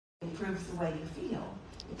improves the way you feel.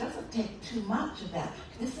 It doesn't take too much of that.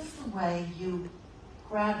 This is the way you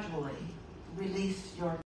gradually release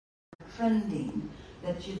your trending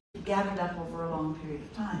that you've gathered up over a long period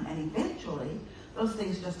of time. And eventually, those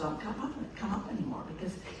things just don't come up anymore,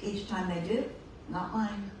 because each time they do, not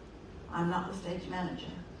mine. I'm not the stage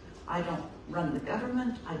manager. I don't run the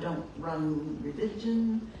government. I don't run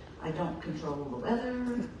religion. I don't control the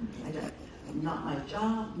weather. Not my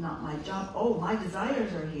job. Oh, my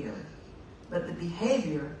desires are here. But the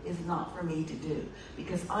behavior is not for me to do,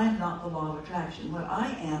 because I'm not the law of attraction. What I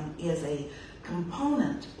am is a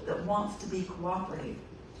component that wants to be cooperative.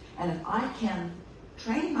 And if I can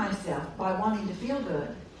train myself by wanting to feel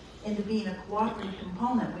good into being a cooperative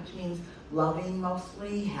component, which means loving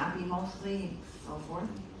mostly, happy mostly, so forth,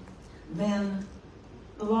 then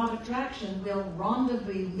the law of attraction will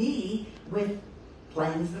rendezvous me with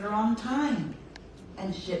planes that are on time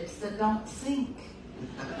and ships that don't sink.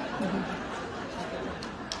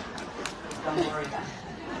 Don't worry about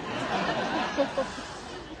it.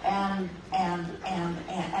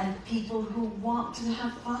 And people who want to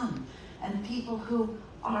have fun, and people who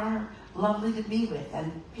are lovely to be with,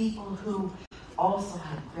 and people who also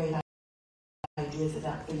have great ideas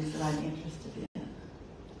about things that I'm interested in.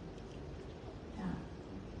 Yeah.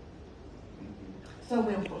 So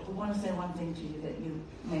we want to say one thing to you that you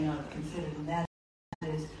may not have considered, and that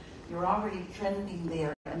is you're already trending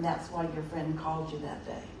there, and that's why your friend called you that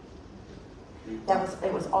day.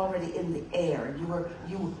 It was already in the air.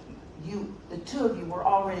 The two of you were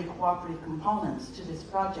already cooperative components to this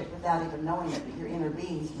project without even knowing it, but your inner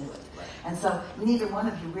beings knew it. And so neither one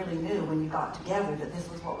of you really knew when you got together that this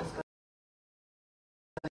was what was going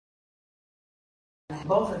to happen.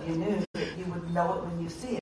 Both of you knew that you would know it when you see it.